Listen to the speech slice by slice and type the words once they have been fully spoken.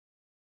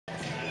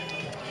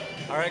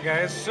All right,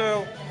 guys.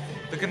 So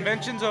the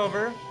convention's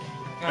over.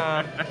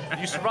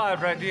 You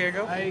survived, right,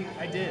 Diego? I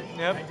did.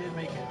 Yep. I did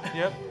make it.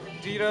 Yep.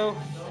 Tito,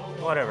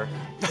 whatever.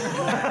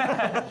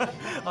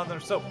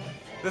 So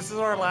this is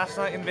our last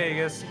night in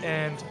Vegas,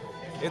 and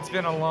it's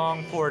been a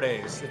long 4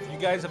 days. If you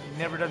guys have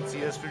never done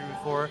CES2017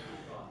 before,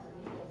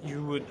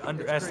 you would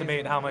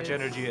underestimate how much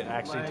energy it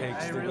actually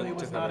takes. I really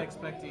was not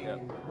expecting Yeah.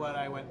 what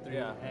I went through,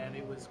 Yeah. and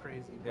it was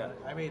crazy. Yeah.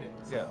 But I made it.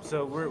 So. Yeah,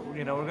 so we're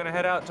gonna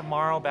head out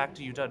tomorrow back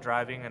to Utah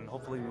driving, and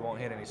hopefully we won't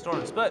hit any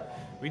storms. But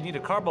we need a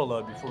carbo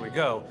load before we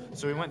go,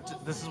 so we went to.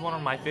 This is one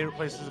of my favorite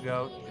places to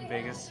go in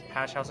Vegas,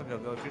 Hash House and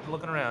Go-Go. If you're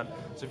looking around,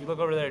 so if you look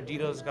over there,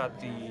 Dito's got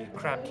the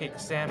crab cake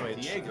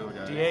sandwich. Diego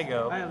does.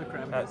 Diego. I have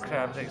the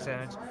crab cake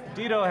sandwich.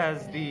 Dito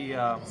has the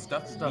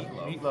Stuffed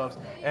meatloafs,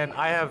 and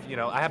I have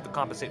I have to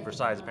compensate for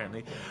size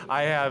apparently.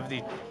 I have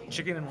the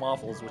chicken and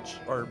waffles, which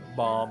are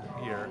bomb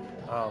here,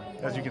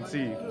 as you can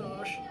see.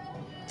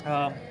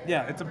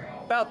 Yeah, it's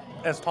about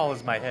as tall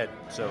as my head,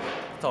 so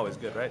it's always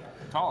good, right?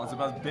 Tall, it's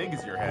about as big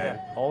as your head.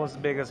 Yeah, always as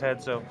big as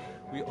head, so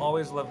we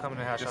always love coming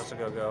to Hash House to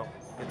Go-Go.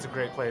 It's a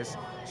great place.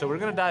 So we're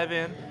gonna dive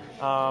in.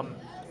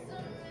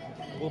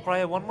 We'll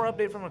probably have one more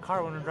update from the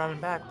car when we're driving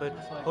back, but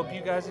hope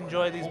you guys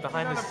enjoy these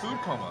behind the Not a food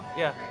coma.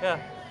 Yeah.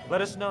 Let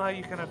us know how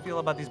you kind of feel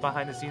about these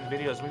behind the scenes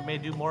videos. We may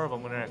do more of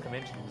them when we're at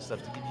conventions and stuff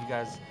to give you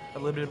guys a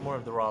little bit more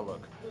of the raw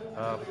look.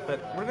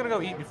 But we're gonna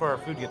go eat before our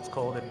food gets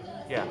cold, and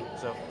yeah,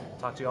 so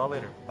talk to you all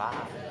later. Bye.